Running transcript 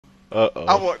I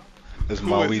Uh-oh. want. It's Who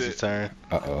is MonWeezy's it? turn.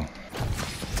 Uh-oh.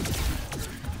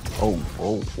 Oh,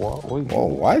 whoa,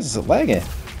 why is it lagging?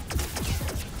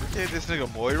 Yeah, this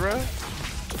nigga Moira.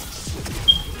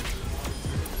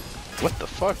 What the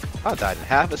fuck? I died in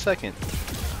half a second.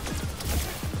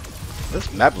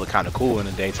 This map look kind of cool in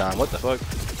the daytime. What the fuck?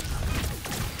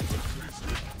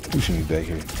 Who should be back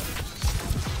here?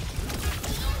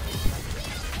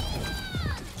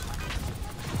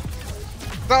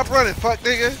 Stop running, fuck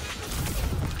nigga.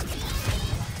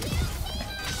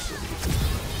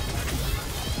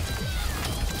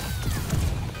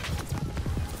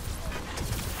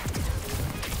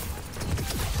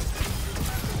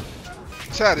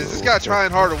 Chad, is this guy trying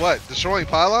hard or what? Destroying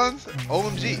pylons?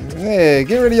 OMG. Yeah,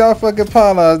 get rid of y'all fucking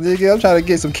pylons, nigga. I'm trying to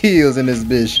get some kills in this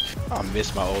bitch. I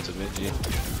missed my ultimate, G.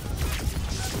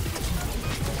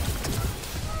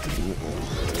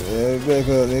 Yeah, back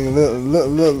up,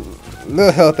 nigga.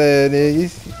 Look health ass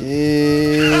niggas.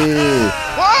 Yeah.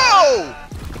 Whoa!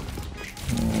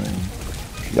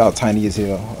 Y'all tiny as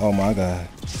hell. Oh my god.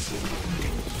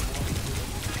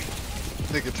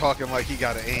 Nigga talking like he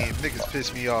got an aim. Niggas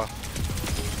piss me off.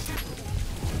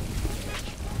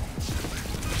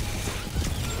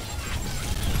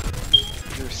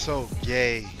 You're so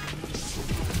gay.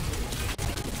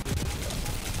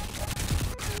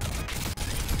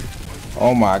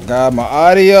 Oh my god, my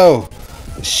audio.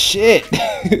 Shit.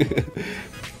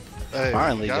 Hey,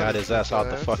 Finally got it, his ass out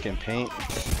the ass. fucking paint.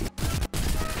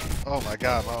 Oh my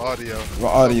god, my audio. My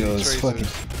audio So many is tracers. fucking.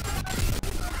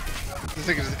 This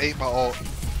nigga just ate my ult.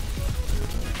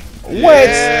 What?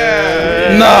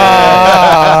 Yeah.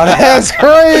 Nah, that's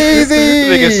crazy.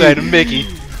 Nigga said Mickey.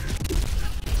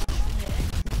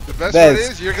 The best part That's-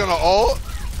 is you're gonna ult.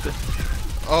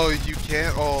 Oh, you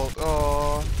can't ult.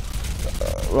 Oh.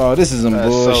 Bro, this is some That's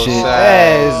bullshit. so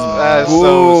sad. That's so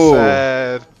bull.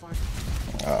 sad.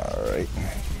 Alright.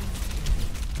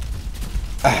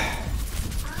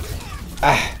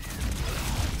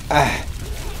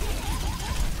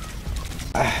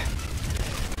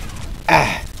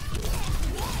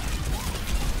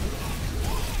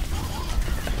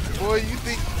 Boy, you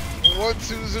think one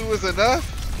Suzu is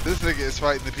enough? This nigga is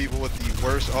fighting the people with the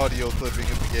worst audio clipping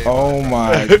in the game. Oh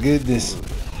my goodness.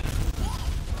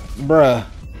 Bruh.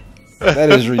 That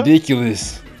is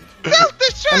ridiculous.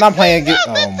 And I'm playing good.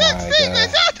 Oh my god.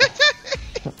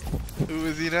 Who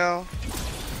is he now?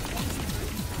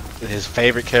 His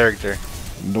favorite character.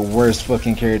 The worst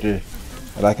fucking character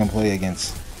that I can play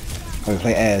against. I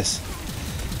play as.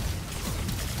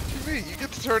 What do you mean? You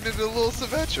get to turn into a little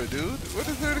Symmetra, dude. What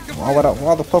is there to complain?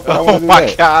 Why the fuck would I Oh want to do my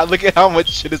that? god, look at how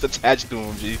much shit is attached to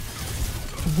him, G.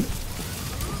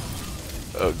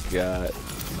 Oh god.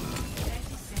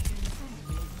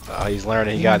 Oh, he's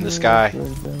learning he got in the sky.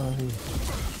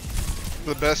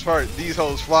 The best part, these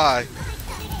hoes fly.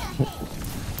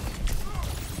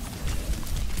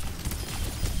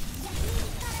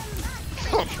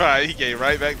 Don't cry, he came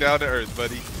right back down to earth,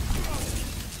 buddy.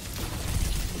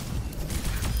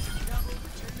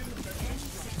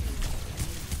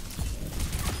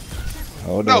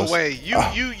 Oh, No those. way,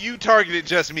 you targeted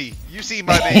just me. You see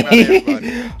my name out of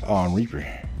everybody. Oh, I'm Reaper.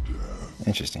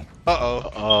 Interesting. Uh-oh.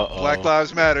 Uh-oh. Black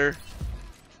Lives Matter.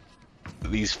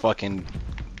 These fucking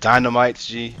dynamites,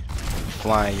 G,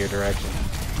 flying your direction.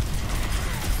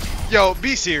 Yo,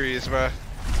 be serious, bro.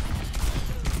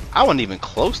 I wasn't even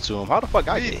close to him. How the fuck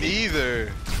I Me get hit?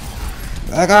 neither.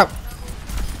 Back up!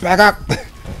 Back up!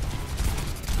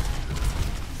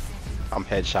 I'm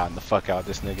headshotting the fuck out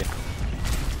this nigga.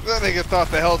 That nigga thought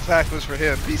the health pack was for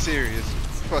him. Be serious.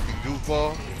 Fucking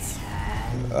goofball.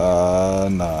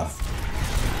 Nah.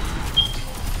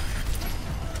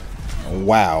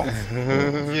 Wow.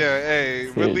 Yeah, hey,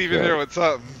 we're leaving here with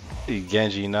something. He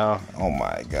Genji now. Oh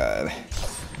my god.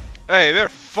 Hey, they're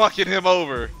fucking him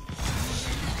over.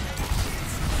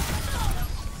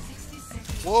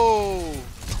 Whoa.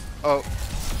 Oh.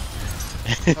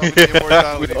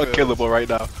 We're unkillable right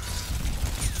now.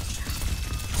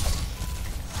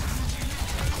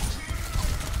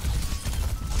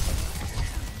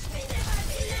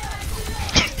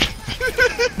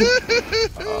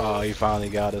 Oh, he finally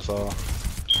got us all.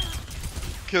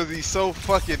 Cause he's so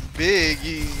fucking big,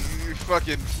 he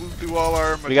fucking flew through all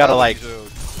our We gotta, like-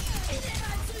 shows.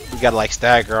 We gotta like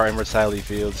stagger our immortality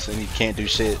fields, and he can't do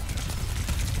shit.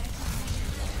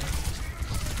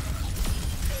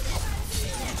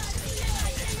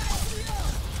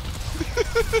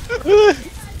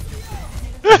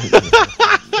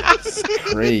 It's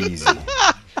crazy.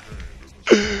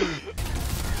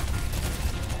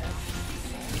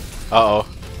 Uh oh.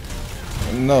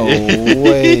 No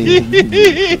way.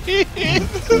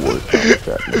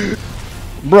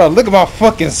 Bro, look at my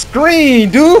fucking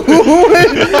screen, dude.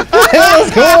 What the hell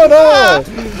is going on?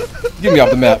 Get me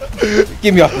off the map.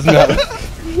 Get me off this map.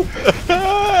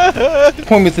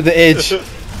 Point me to the edge.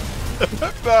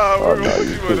 Nah, we're gonna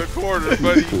you in the corner,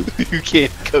 buddy. You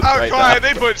can't cook I'm right crying.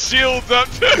 now. They put shields up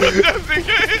just in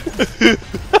case.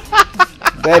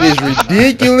 That is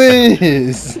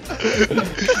ridiculous.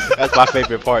 That's my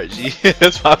favorite part, G.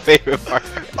 That's my favorent part.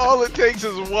 All it takes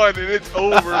is one and it's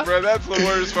over, bro. That's the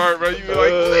worst part, bro. You be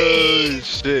like, please.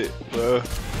 Shit, bro.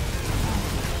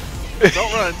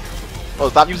 Don't run. Oh,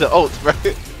 stop using ults, bro.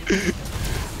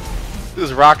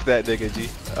 Just rock that nigga, G.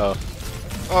 Oh.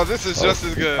 Oh, this is just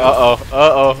as good.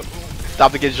 Uh-oh.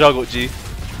 Stop to get juggled, G.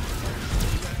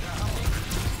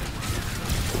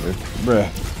 Bruh.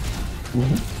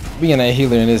 Being a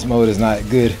healer in this mode is not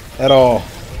good at all.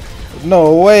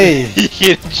 No way. He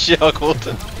getting juggled.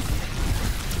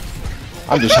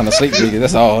 I'm just trying to sleep, nigga.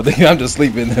 That's all. Nigga, I'm just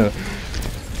sleeping.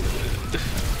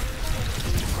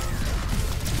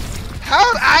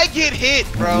 How'd I get hit,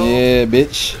 bro? Yeah,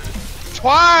 bitch.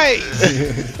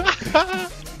 Twice.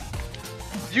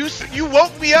 You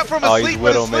woke me up from a sleep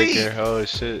with a sleep. Widowmaker. Oh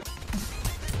shit.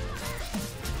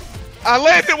 I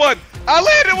landed one.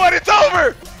 It's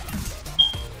over.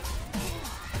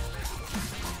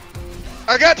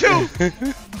 I got two.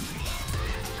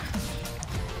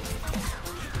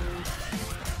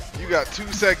 You got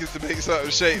 2 seconds to make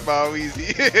something shake,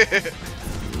 MonWeezy.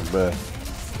 Bruh.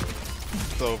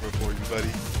 It's over for you,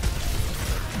 buddy.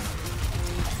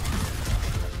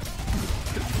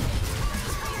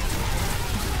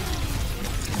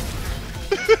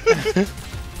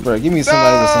 Bro, give me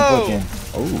somebody with some fucking.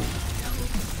 Oh.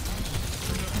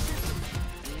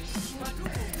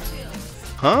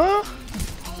 Huh?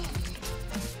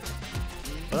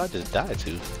 What I just died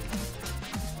to?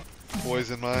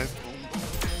 Poison mine.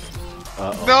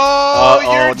 Uh-oh. No,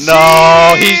 you're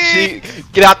cheating! He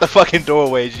cheated. Get out the fucking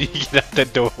doorway, G. Get out the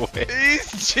doorway.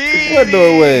 He's cheating. What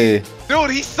doorway?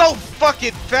 Dude, he's so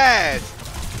fucking fast.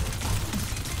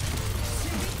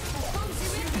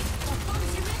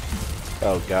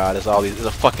 Oh god, there's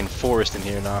a fucking forest in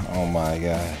here now. Oh my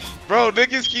gosh. Bro,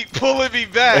 niggas keep pulling me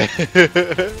back.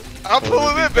 I'm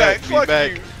pulling it back. Fuck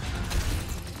you.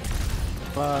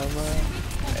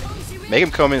 Make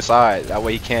him come inside. That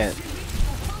way he can't.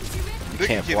 They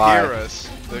can't can fly. hear us.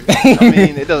 I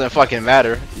mean, it doesn't fucking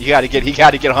matter. He gotta get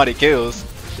 100 kills.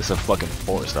 It's a fucking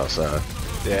forest outside.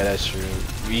 Yeah, that's true.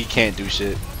 We can't do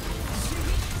shit.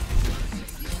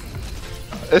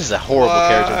 This is a horrible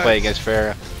character to play against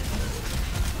Farrah.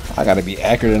 I gotta be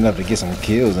accurate enough to get some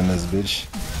kills in this bitch.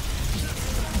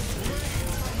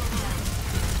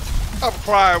 I'm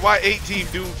crying. Why 18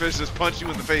 Doomfish just punch you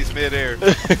in the face midair?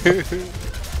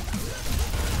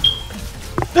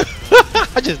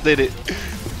 I just did it.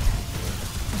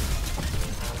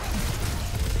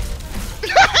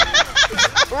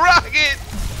 Rocket!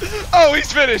 Oh,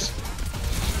 he's finished.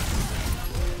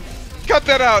 Cut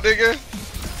that out, nigga.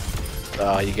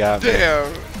 Oh, you got me.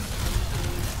 Damn.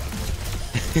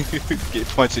 Get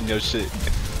punched in your shit.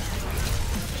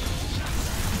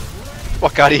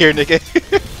 Fuck out of here, nigga.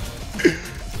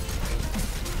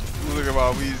 Look at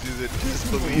MonWeezy's in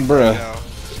disbelief Bruh. right now.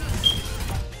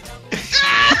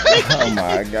 Oh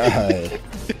my god.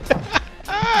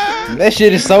 That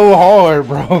shit is so hard,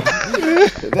 bro.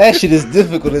 That shit is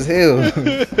difficult as hell.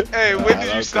 Hey, when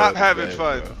did you stop having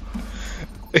fun?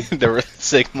 The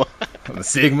Sigma. The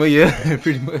Sigma, yeah,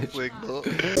 pretty much. Sigma.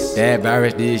 That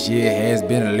virus this year has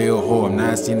been a little whore. I'm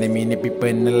not seeing that many people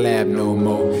in the lab no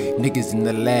more. Niggas in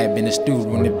the lab, in the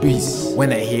studio, on the beast.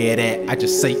 When I hear that, I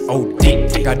just say, oh,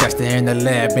 dick. Got Dexter in the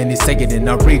lab, and he's taking it in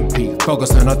a repeat.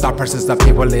 Focus on the thought process of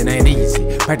people, it ain't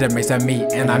easy. Practice makes a me,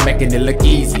 and I'm making it look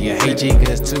easy. I hate you,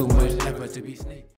 cause too much effort to be sneaky.